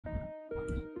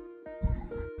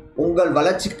உங்கள்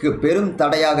வளர்ச்சிக்கு பெரும்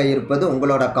தடையாக இருப்பது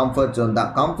உங்களோட கம்ஃபர்ட் ஜோன் தான்.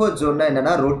 கம்ஃபர்ட் ஜோன்னா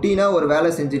என்னென்னா, ரொட்டீனாக ஒரு வேலை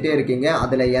செஞ்சுட்டே இருக்கீங்க,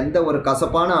 அதில் எந்த ஒரு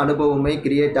கசப்பான அனுபவமே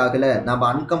கிரியேட் ஆகலை, நம்ம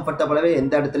அன்கம்ஃபர்டபுளாகவே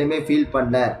எந்த இடத்துலையுமே ஃபீல்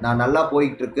பண்ணல, நான் நல்லா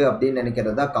போயிட்டுருக்கு அப்படின்னு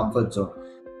நினைக்கிறது தான் கம்ஃபர்ட் ஜோன்.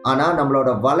 ஆனால் நம்மளோட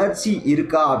வளர்ச்சி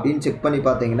இருக்கா அப்படின்னு செக் பண்ணி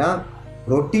பார்த்தீங்கன்னா,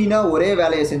 ரொட்டீனாக ஒரே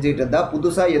வேலையை செஞ்சுக்கிட்டு இருந்தால்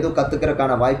புதுசாக எதுவும்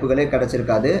கற்றுக்கிறதுக்கான வாய்ப்புகளே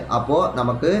கிடச்சிருக்காது. அப்போது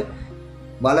நமக்கு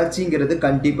வளர்ச்சிங்கிறது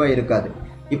கண்டிப்பாக இருக்காது.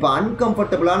 இப்போ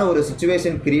அன்கம்ஃபர்டபுளான ஒரு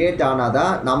சுச்சுவேஷன் கிரியேட் ஆனால்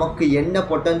தான் நமக்கு என்ன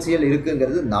பொட்டன்ஷியல்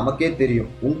இருக்குங்கிறது நமக்கே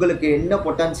தெரியும். உங்களுக்கு என்ன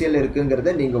பொட்டன்ஷியல்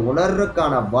இருக்குங்கிறத நீங்கள்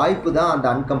உணர்றதுக்கான வாய்ப்பு தான் அந்த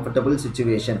அன்கம்ஃபர்டபுள்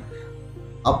சுச்சுவேஷன்.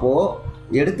 அப்போது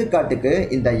எடுத்துக்காட்டுக்கு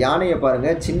இந்த யானையை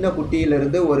பாருங்கள், சின்ன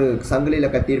குட்டியிலேருந்து ஒரு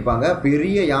சங்கிலியில் கட்டியிருப்பாங்க,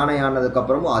 பெரிய யானை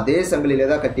ஆனதுக்கப்புறமும் அதே சங்கிலியில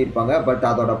தான் கட்டியிருப்பாங்க. பட்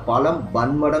அதோட பலம்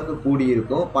பன்மடங்கு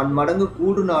கூடியிருக்கும். பன்மடங்கு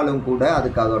கூடுனாலும் கூட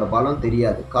அதுக்கு அதோட பலம்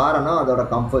தெரியாது. காரணம் அதோட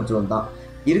கம்ஃபர்ட் ஜோன் தான்.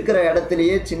 இருக்கிற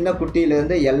இடத்துலையே சின்ன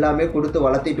குட்டியிலேருந்து எல்லாமே கொடுத்து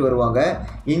வளர்த்திட்டு வருவாங்க.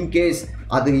 இன்கேஸ்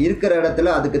அது இருக்கிற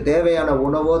இடத்துல அதுக்கு தேவையான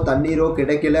உணவோ தண்ணீரோ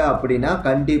கிடைக்கல அப்படின்னா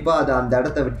கண்டிப்பாக அது அந்த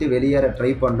இடத்த விட்டு வெளியேற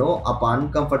ட்ரை பண்ணும். அப்போ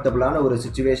அன்கம்ஃபர்டபுளான ஒரு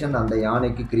சுச்சுவேஷன் அந்த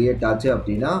யானைக்கு கிரியேட் ஆச்சு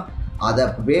அப்படின்னா அதை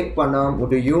பிரேக் பண்ண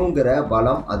முடியுங்கிற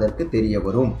பலம் அதற்கு தெரிய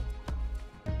வரும்.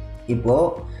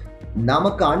 இப்போது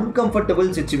நமக்கு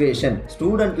அன்கம்ஃபர்டபுள் சுச்சுவேஷன்,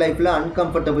 ஸ்டூடெண்ட் லைஃப்பில்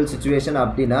அன்கம்ஃபர்டபுள் சுச்சுவேஷன்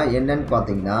அப்படின்னா என்னன்னு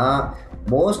பார்த்தீங்கன்னா,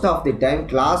 most of the time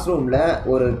class ரூமில்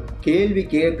ஒரு கேள்வி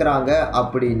கேட்குறாங்க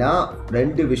அப்படின்னா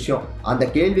ரெண்டு விஷயம். அந்த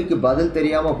கேள்விக்கு பதில்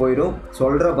தெரியாமல் போயிடும்,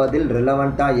 சொல்கிற பதில்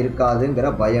ரிலவெண்ட்டாக இருக்காதுங்கிற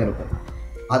பயம் இருக்கும்.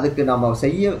 அதுக்கு நம்ம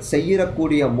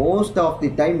செய்யக்கூடிய மோஸ்ட் ஆஃப் தி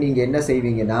டைம் நீங்கள் என்ன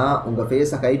செய்வீங்கன்னா, உங்கள்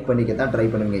ஃபேஸை ஹைட் பண்ணிக்க தான் ட்ரை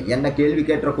பண்ணுவீங்க. என்ன கேள்வி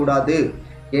கேட்டக்கூடாது,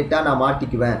 கேட்டால் நான்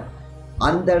மாட்டிக்குவேன்.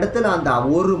 அந்த இடத்துல அந்த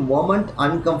ஒரு மொமெண்ட்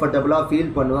அன்கம்ஃபர்டபுளாக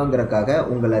ஃபீல் பண்ணுவாங்கிறக்காக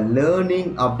உங்களை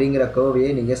லேர்னிங் அப்படிங்கிற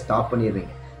கர்வையை நீங்கள் ஸ்டாப்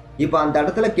பண்ணிடுறீங்க. இப்போ அந்த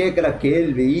இடத்துல கேட்குற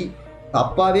கேள்வி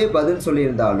தப்பாகவே பதில்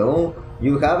சொல்லியிருந்தாலும்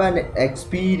you have an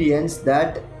experience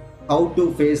that how to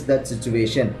face that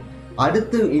situation.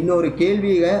 அடுத்து இன்னொரு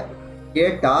கேள்வியை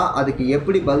கேட்டால் அதுக்கு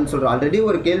எப்படி பதில் சொல்கிறோம். ஆல்ரெடி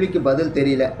ஒரு கேள்விக்கு பதில்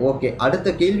தெரியல, ஓகே,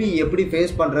 அடுத்த கேள்வி எப்படி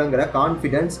ஃபேஸ் பண்ணுறங்கிற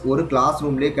கான்ஃபிடென்ஸ் ஒரு கிளாஸ்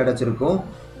ரூம்லேயே கிடச்சிருக்கும்.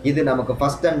 இது நமக்கு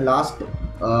ஃபஸ்ட் அண்ட் லாஸ்ட்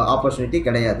ஆப்பர்ச்சுனிட்டி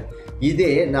கிடையாது. இதே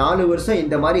 4 வருஷம்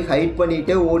இந்த மாதிரி ஹைட்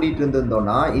பண்ணிகிட்டே ஓடிட்டு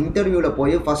இருந்திருந்தோன்னா, இன்டர்வியூவில்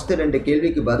போய் ஃபஸ்ட்டு 2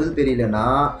 கேள்விக்கு பதில் தெரியலனா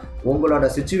உங்களோட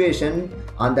சுச்சுவேஷன்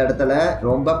அந்த இடத்துல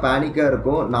ரொம்ப பேனிக்காக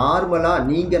இருக்கும்.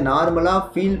 நீங்கள் நார்மலாக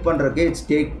ஃபீல் பண்ணுறக்கே இட்ஸ்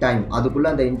டேக் டைம்,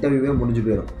 அதுக்குள்ளே அந்த இன்டர்வியூவே முடிஞ்சு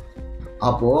போயிடும்.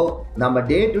 அப்போது நம்ம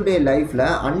டே டு டே லைஃப்பில்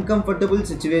அன்கம்ஃபர்டபுள்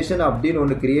சுச்சுவேஷன் அப்படின்னு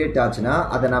ஒன்று கிரியேட் ஆச்சுன்னா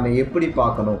அதை நம்ம எப்படி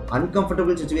பார்க்கணும்?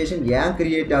 அன்கம்ஃபர்டபுள் சுச்சுவேஷன் ஏன்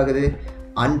கிரியேட் ஆகுது?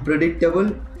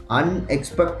 அன்பிரடிக்டபுள்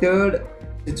அன்எக்ஸ்பெக்டட்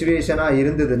சுச்சுவேஷனாக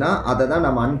இருந்ததுன்னா அதை தான்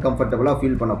நம்ம அன்கம்ஃபர்டபுளாக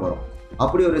ஃபீல் பண்ண போகிறோம்.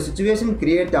 அப்படி ஒரு சுச்சுவேஷன்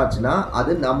கிரியேட் ஆச்சுன்னா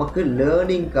அது நமக்கு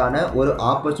லேர்னிங்கான ஒரு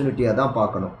ஆப்பர்ச்சுனிட்டியாக தான்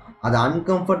பார்க்கணும். அது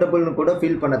அன்கம்ஃபர்டபுள்னு கூட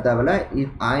ஃபீல் பண்ண தேவையில்ல.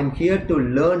 I am here to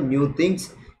learn new things,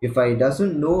 if I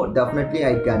doesn't know definitely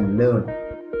I can learn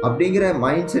அப்படிங்கிற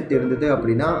மைண்ட் செட் இருந்தது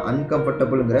அப்படின்னா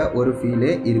அன்கம்ஃபர்டபுளுங்கிற ஒரு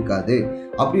ஃபீலே இருக்காது.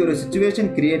 அப்படி ஒரு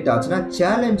சுச்சுவேஷன் கிரியேட் ஆச்சுன்னா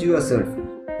challenge your self,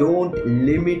 don't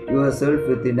limit your self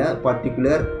within a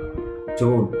particular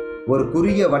zone. ஒரு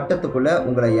குறுகிய வட்டத்துக்குள்ளே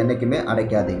உங்களை என்றைக்குமே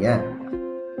அடைக்காதீங்க.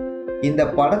 இந்த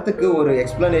படத்துக்கு ஒரு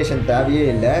எக்ஸ்பிளனேஷன் தேவையே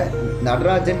இல்லை.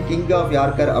 நடராஜன் கிங் ஆஃப்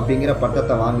யார்கர் அப்படிங்கிற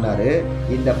பட்டத்தை வாங்கினார்.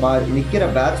 இந்த நிற்கிற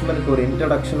பேட்ஸ்மேனுக்கு ஒரு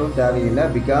இன்ட்ரடக்ஷனும் தேவையில்லை.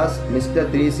 பிகாஸ் மிஸ்டர்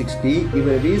 360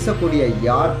 இவர் வீசக்கூடிய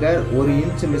யார்கர் 1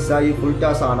 இன்ச் மிஸ் ஆகி ஃபுல்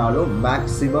டாஸ் ஆனாலும்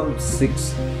மேக்ஸிமம்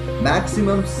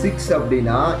 6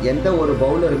 அப்படின்னா எந்த ஒரு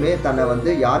பவுலருமே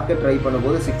தன்னை யார்கர் ட்ரை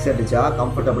பண்ணும்போது 6 அடித்தா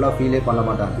கம்ஃபர்டபுளாக ஃபீலே பண்ண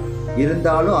மாட்டாங்க.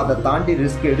 இருந்தாலும் அதை தாண்டி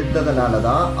ரிஸ்க் எடுத்ததுனால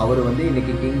தான் அவர்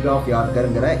இன்றைக்கி கிங் ஆஃப்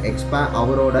யார்கருங்கிற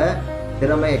அவரோட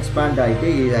திறமை எக்ஸ்பேண்ட் ஆகிட்டு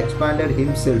எக்ஸ்பேண்டட்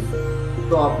ஹிம்செல்ஃப்.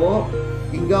 ஸோ அப்போது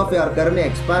கிங் ஆஃப் யார்கர்னு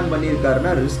எக்ஸ்பேண்ட்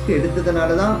பண்ணியிருக்காருன்னா ரிஸ்க்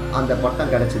எடுத்ததுனால தான் அந்த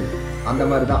பட்டம் கிடச்சிது. அந்த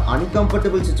மாதிரி தான்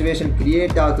அன்கம்ஃபர்டபுள் சுச்சுவேஷன்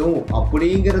கிரியேட் ஆகும்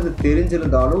அப்படிங்கிறது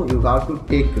தெரிஞ்சிருந்தாலும் you have to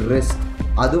take risk.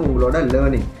 அது உங்களோட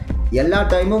லேர்னிங். எல்லா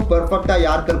டைமும் பெர்ஃபெக்டாக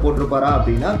யார்கர் போட்டிருப்பாரா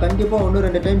அப்படின்னா கண்டிப்பாக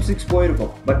 1-2 டைம் 6 போயிருக்கும்.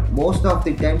 But most of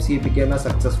the Times he became a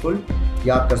successful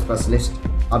yorker specialist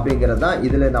அப்படிங்கிறது தான்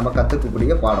இதில் நம்ம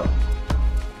கற்றுக்கக்கூடிய பாடம்.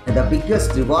 The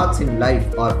biggest rewards in life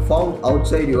are found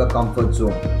outside your comfort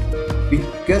zone.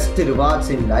 Biggest rewards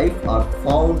in life are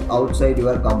found outside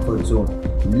your comfort zone.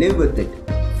 Live with it.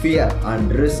 Fear and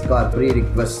risk are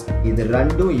prerequisites. இது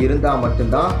ரெண்டும் இருந்தால்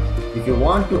மட்டும்தான் if you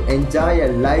want to enjoy a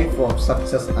life of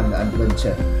success and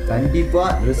adventure, கண்டிப்பாக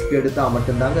risk எடுத்தால்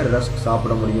மட்டும்தாங்க risk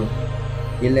சாப்பிட முடியும்.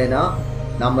 இல்லைன்னா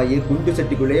நம்ம குண்டு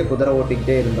சட்டிக்குள்ளேயே குதிரை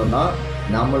ஓட்டிக்கிட்டே இருந்தோம்னா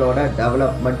நம்மளோட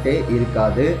டெவலப்மெண்ட்டே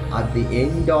இருக்காது. அட் தி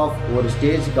எண்ட் ஆஃப் ஒரு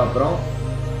ஸ்டேஜுக்கு அப்புறம்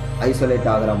ஐசோலேட்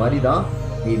ஆகிற மாதிரி தான்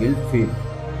we will feel.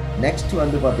 நெக்ஸ்ட்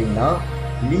பார்த்திங்கன்னா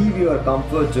leave your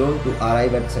comfort zone to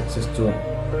arrive at success zone.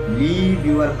 Leave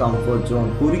your comfort zone.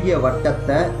 குறுகிய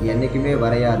வட்டத்தை என்றைக்குமே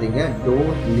வரையாதீங்க.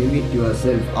 Don't limit your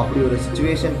self. அப்படி ஒரு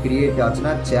சுச்சுவேஷன் கிரியேட்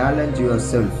ஆச்சுன்னா challenge your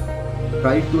self.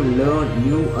 Try to learn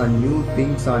new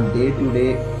things on day to day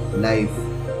life.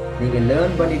 நீங்கள்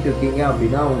learn பண்ணிட்டு இருக்கீங்க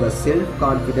அப்படின்னா உங்கள் செல்ஃப்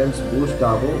கான்ஃபிடென்ஸ் பூஸ்ட்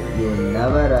ஆகும். You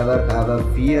never ever have a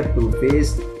fear to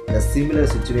face the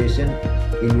similar situation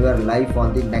in your life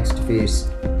on the next phase.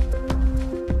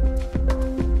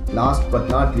 Last but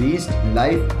not least,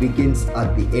 life begins at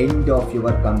the end of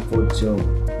your comfort zone.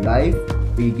 Life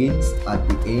begins at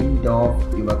the end of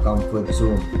your comfort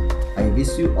zone. I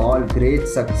wish you all great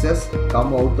success.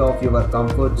 Come out of your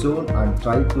comfort zone and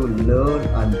try to learn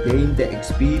and gain the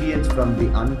experience from the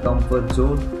uncomfort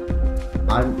zone,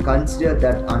 and consider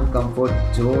that uncomfort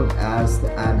zone as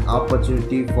an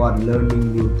opportunity for learning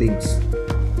new things.